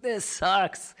days I'm like, this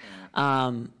sucks.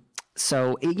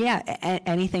 So yeah,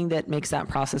 anything that makes that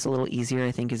process a little easier,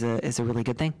 I think is a really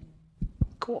good thing.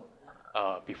 Cool.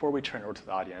 Before we turn over to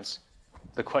the audience,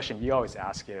 the question we always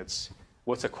ask is,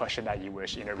 what's a question that you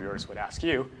wish interviewers would ask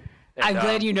you? And, I'm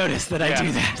glad you noticed that I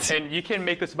do that. And you can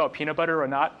make this about peanut butter or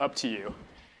not, up to you.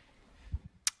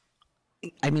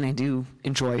 I mean, I do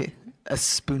enjoy a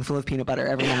spoonful of peanut butter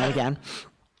every now and again.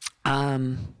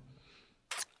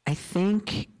 I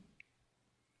think,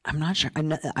 I'm not sure.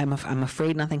 I'm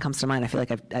afraid nothing comes to mind. I feel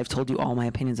like I've told you all my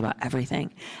opinions about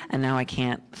everything, and now I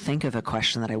can't think of a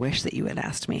question that I wish that you had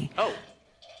asked me. Oh,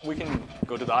 we can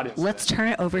go to the audience. Let's turn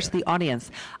it over to the audience.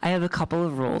 I have a couple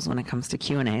of rules when it comes to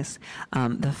Q&As.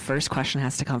 The first question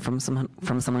has to come from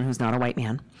someone who's not a white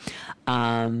man.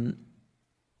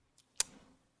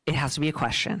 It has to be a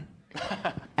question,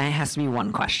 and it has to be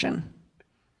one question.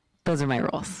 Those are my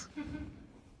rules.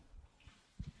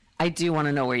 I do want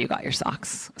to know where you got your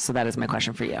socks, so that is my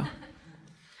question for you.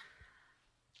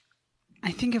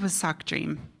 I think it was Sock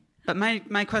Dream, but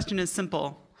my question is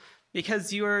simple.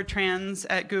 Because you're trans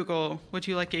at Google, would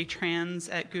you like a trans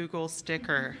at Google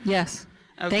sticker? Yes.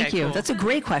 Okay, thank you. cool. That's a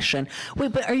great question.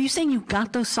 Wait, but are you saying you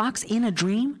got those socks in a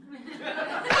dream?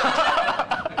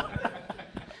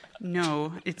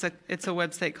 No, it's a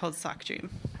website called Sock Dream.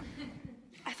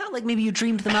 I thought like maybe you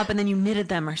dreamed them up and then you knitted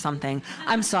them or something.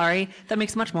 I'm sorry. That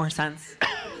makes much more sense.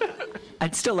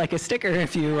 I'd still like a sticker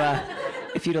if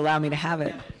you'd allow me to have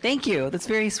it. Thank you. That's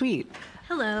very sweet.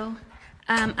 Hello.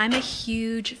 I'm a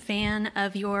huge fan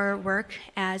of your work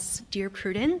as Dear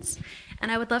Prudence, and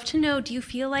I would love to know, do you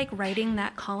feel like writing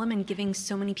that column and giving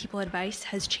so many people advice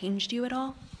has changed you at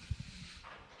all?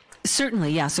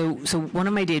 Certainly, yeah. So one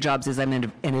of my day jobs is I'm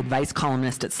an advice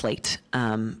columnist at Slate,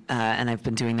 and I've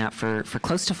been doing that for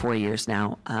close to 4 years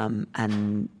now.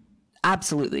 And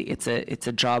absolutely, it's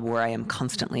a job where I am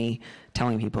constantly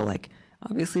telling people, like,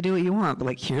 obviously do what you want, but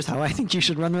like, here's how I think you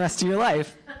should run the rest of your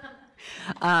life.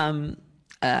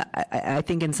 I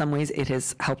think in some ways it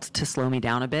has helped to slow me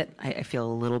down a bit. I feel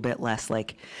a little bit less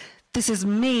like, this is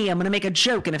me, I'm going to make a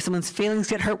joke, and if someone's feelings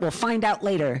get hurt, we'll find out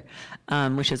later,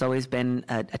 which has always been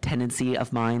a tendency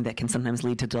of mine that can sometimes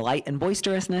lead to delight and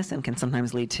boisterousness and can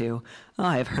sometimes lead to, oh,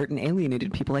 I've hurt and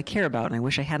alienated people I care about, and I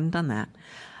wish I hadn't done that.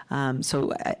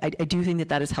 So I do think that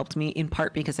that has helped me, in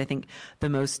part because I think the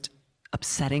most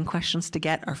upsetting questions to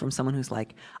get are from someone who's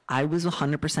like, I was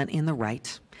 100% in the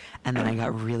right, and then I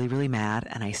got really, really mad,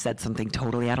 and I said something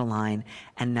totally out of line,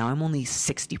 and now I'm only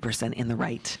 60% in the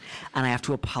right, and I have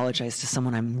to apologize to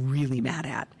someone I'm really mad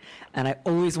at. And I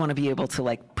always want to be able to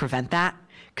like prevent that,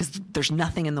 because there's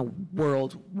nothing in the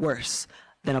world worse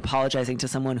than apologizing to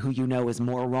someone who you know is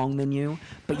more wrong than you,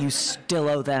 but you still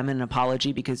owe them an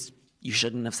apology because you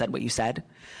shouldn't have said what you said.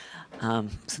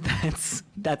 So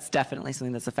that's definitely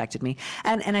something that's affected me.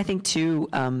 And I think too,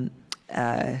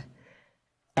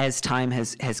 as time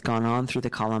has gone on through the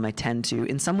column, I tend to,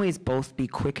 in some ways, both be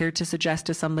quicker to suggest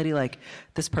to somebody like,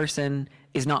 this person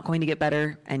is not going to get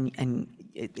better, and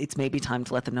it's maybe time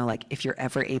to let them know, like, if you're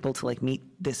ever able to like meet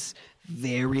this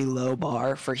very low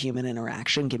bar for human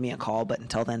interaction, give me a call, but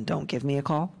until then, don't give me a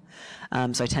call.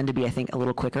 So I tend to be, I think, a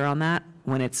little quicker on that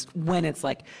when it's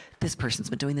like, this person's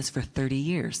been doing this for 30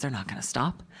 years, they're not gonna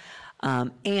stop.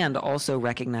 And also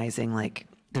recognizing like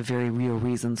the very real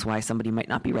reasons why somebody might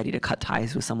not be ready to cut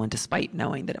ties with someone despite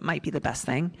knowing that it might be the best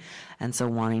thing. And so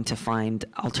wanting to find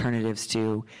alternatives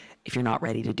to, if you're not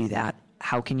ready to do that,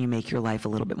 how can you make your life a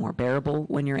little bit more bearable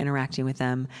when you're interacting with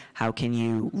them? How can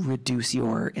you reduce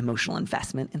your emotional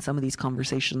investment in some of these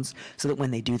conversations so that when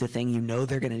they do the thing you know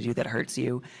they're going to do that hurts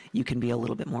you, you can be a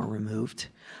little bit more removed?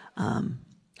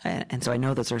 And so I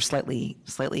know those are slightly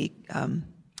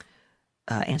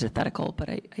antithetical, but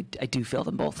I do feel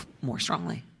them both more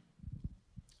strongly.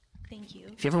 Thank you.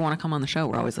 If you ever want to come on the show,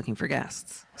 we're always looking for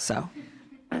guests. So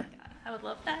I would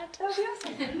love that.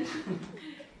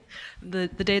 The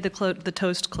day the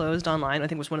Toast closed online, I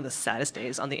think, was one of the saddest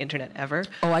days on the internet ever.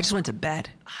 Oh, I just went to bed.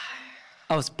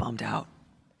 I was bummed out.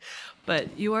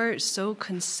 But you are so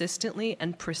consistently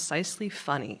and precisely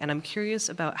funny, and I'm curious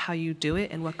about how you do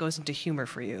it and what goes into humor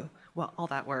for you. Well, all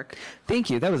that work.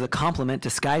 Thank you. That was a compliment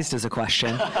disguised as a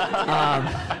question,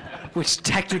 which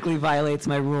technically violates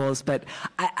my rules. But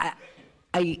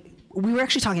we were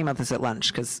actually talking about this at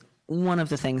lunch, because one of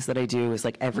the things that I do is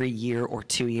like every year or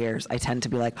 2 years, I tend to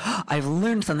be like, oh, I've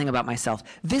learned something about myself.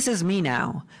 This is me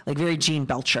now. Like very Gene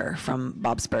Belcher from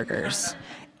Bob's Burgers.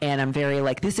 And I'm very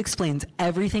like, this explains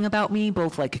everything about me,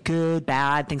 both like good,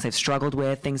 bad, things I've struggled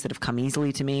with, things that have come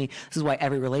easily to me. This is why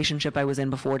every relationship I was in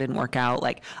before didn't work out.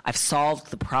 Like, I've solved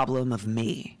the problem of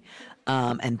me.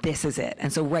 And this is it.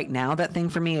 And so right now, that thing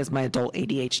for me is my adult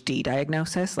ADHD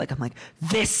diagnosis. Like, I'm like,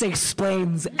 this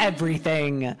explains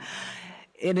everything.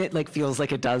 And it like feels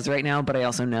like it does right now, but I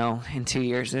also know in 2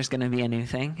 years there's going to be a new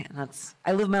thing. And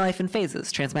I live my life in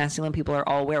phases. Transmasculine people are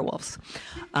all werewolves.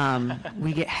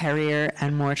 We get hairier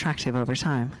and more attractive over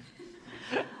time.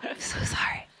 I'm so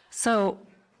sorry. So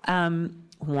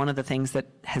one of the things that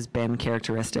has been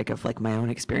characteristic of like my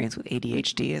own experience with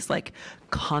ADHD is like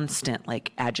constant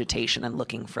like agitation and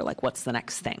looking for like, what's the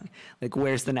next thing? Like,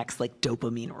 where's the next like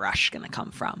dopamine rush going to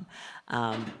come from?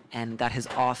 And that has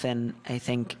often, I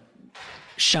think,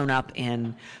 shown up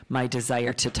in my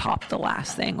desire to top the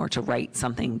last thing, or to write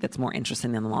something that's more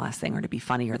interesting than the last thing, or to be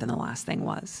funnier than the last thing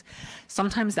was.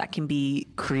 Sometimes that can be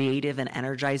creative and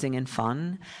energizing and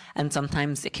fun, and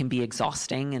sometimes it can be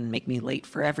exhausting and make me late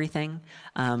for everything,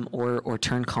 or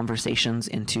turn conversations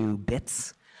into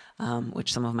bits,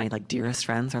 which some of my like dearest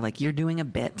friends are like, you're doing a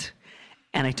bit,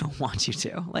 and I don't want you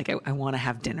to. Like, I want to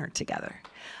have dinner together.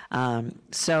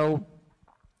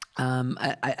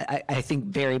 I think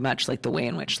very much like the way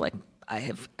in which like I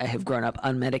have grown up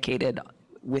unmedicated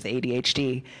with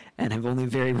ADHD and have only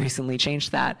very recently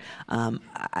changed that.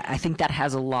 I think that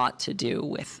has a lot to do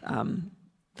with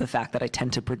the fact that I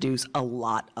tend to produce a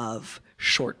lot of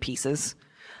short pieces.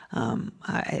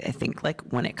 I think like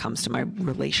when it comes to my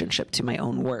relationship to my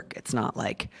own work, it's not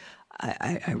like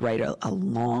I write a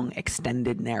long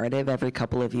extended narrative every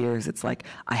couple of years. It's like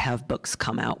I have books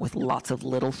come out with lots of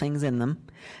little things in them.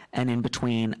 And in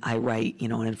between, I write,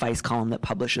 an advice column that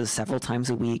publishes several times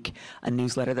a week, a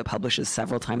newsletter that publishes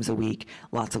several times a week,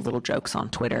 lots of little jokes on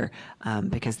Twitter,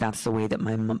 because that's the way that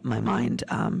my mind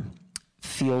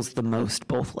feels the most,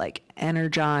 both like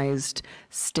energized,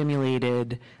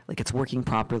 stimulated, like it's working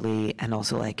properly, and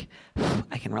also like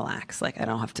I can relax. Like I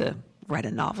don't have to write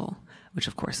a novel, which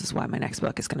of course is why my next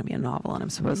book is going to be a novel, and I'm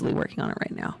supposedly working on it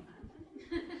right now.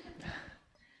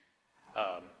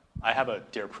 I have a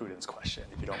Dear Prudence question,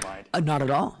 if you don't mind. Not at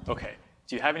all. Okay.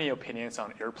 Do you have any opinions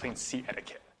on airplane seat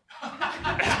etiquette?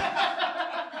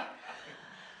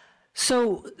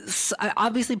 So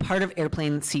obviously part of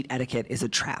airplane seat etiquette is a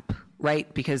trap,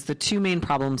 right? Because the two main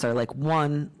problems are like,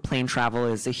 one, plane travel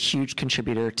is a huge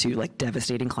contributor to like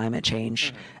devastating climate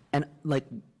change. Mm-hmm. And like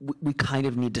we kind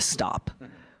of need to stop, mm-hmm.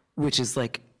 which is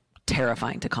like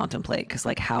terrifying to contemplate because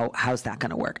like how's that going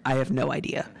to work? I have no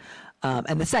idea.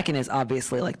 And the second is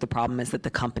obviously like the problem is that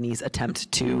the companies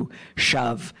attempt to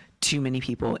shove too many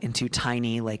people into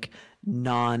tiny like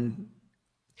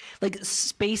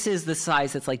spaces the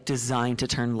size that's like designed to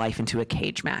turn life into a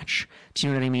cage match. Do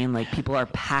you know what I mean? Like people are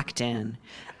packed in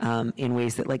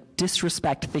ways that like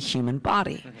disrespect the human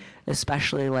body,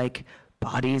 especially like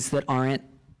bodies that aren't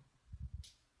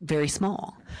very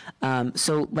small.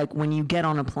 So like when you get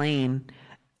on a plane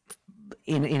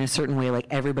in a certain way, like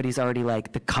everybody's already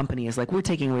like, the company is like, we're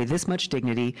taking away this much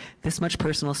dignity, this much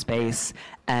personal space.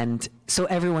 And so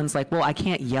everyone's like, well, I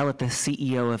can't yell at the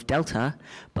CEO of Delta,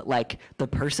 but like the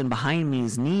person behind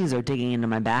me's knees are digging into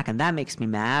my back and that makes me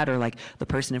mad. Or like the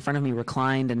person in front of me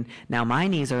reclined and now my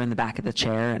knees are in the back of the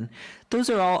chair. And those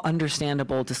are all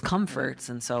understandable discomforts.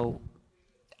 And so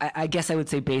I guess I would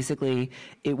say basically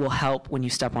it will help when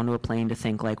you step onto a plane to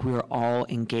think like we are all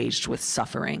engaged with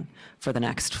suffering for the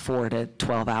next 4 to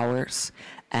 12 hours.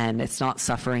 And it's not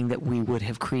suffering that we would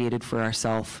have created for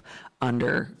ourselves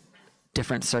under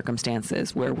different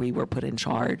circumstances where we were put in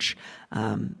charge.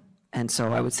 And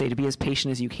so I would say to be as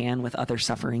patient as you can with other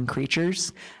suffering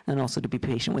creatures and also to be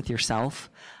patient with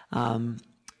yourself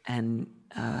and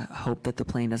hope that the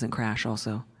plane doesn't crash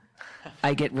also.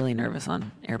 I get really nervous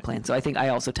on airplanes. So I think I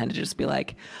also tend to just be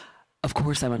like, of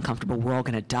course I'm uncomfortable. We're all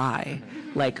going to die.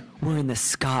 Like, we're in the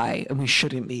sky and we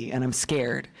shouldn't be. And I'm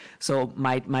scared. So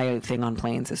my thing on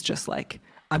planes is just like,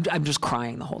 I'm just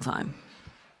crying the whole time.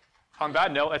 On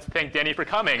that note, let's thank Danny for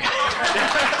coming.